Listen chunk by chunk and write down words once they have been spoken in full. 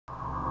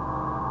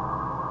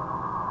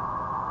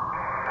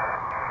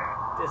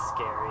This is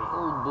scary.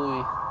 Oh boy.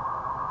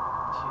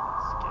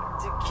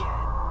 It's a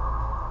cat.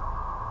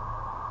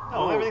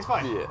 No, everything's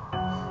fine. Yeah.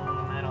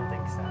 I don't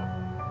think so.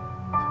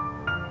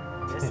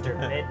 Mr.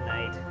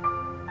 Midnight.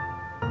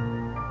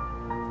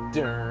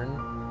 Dern.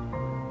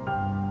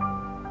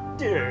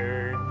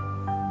 Dude.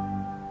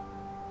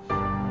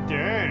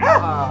 Darn.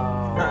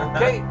 Oh.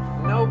 Okay.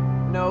 Nope.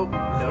 Nope. Oh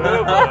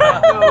Nope.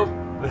 boy. Nope.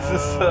 This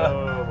is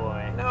Oh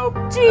boy. Nope.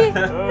 Gee,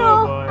 Oh no.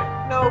 boy.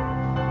 Nope.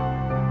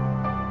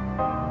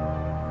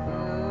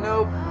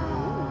 Nope.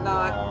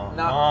 Not.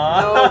 Nope.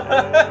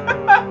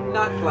 Oh.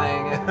 Not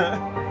playing it.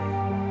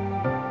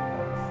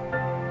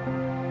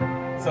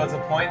 So it's a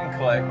point and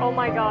click. Oh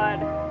my god.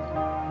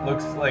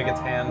 Looks like it's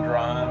hand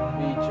drawn.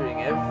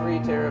 Featuring every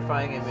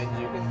terrifying image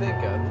you can think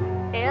of.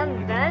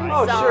 And then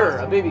Oh, some. sure.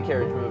 A baby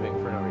carriage moving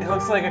for no It reason.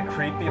 looks like a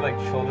creepy, like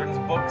children's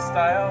book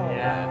style.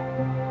 Yeah.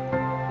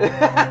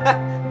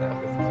 That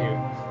was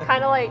cute.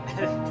 Kind of like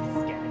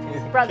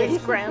Scary. Brothers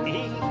Grimm.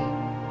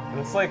 It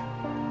looks like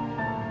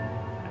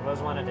I've always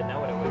wanted to know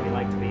what it would be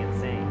like to be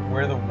insane.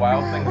 Where the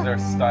Wild Things Are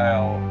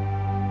style,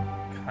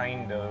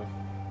 kind of,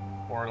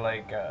 or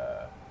like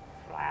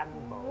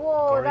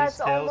Whoa, Dory's that's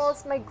Tales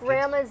almost my from Kids.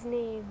 grandma's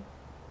name.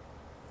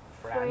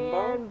 Frambo?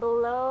 Fran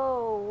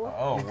Below.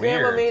 oh Grandma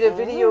weird. made a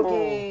video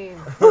game.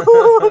 From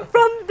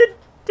the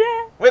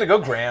dead. Way to go,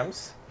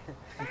 Grams.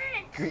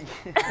 You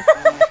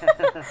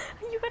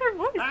got her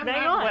voice. I'm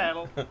Hang not on.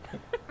 well.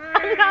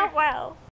 I'm not well.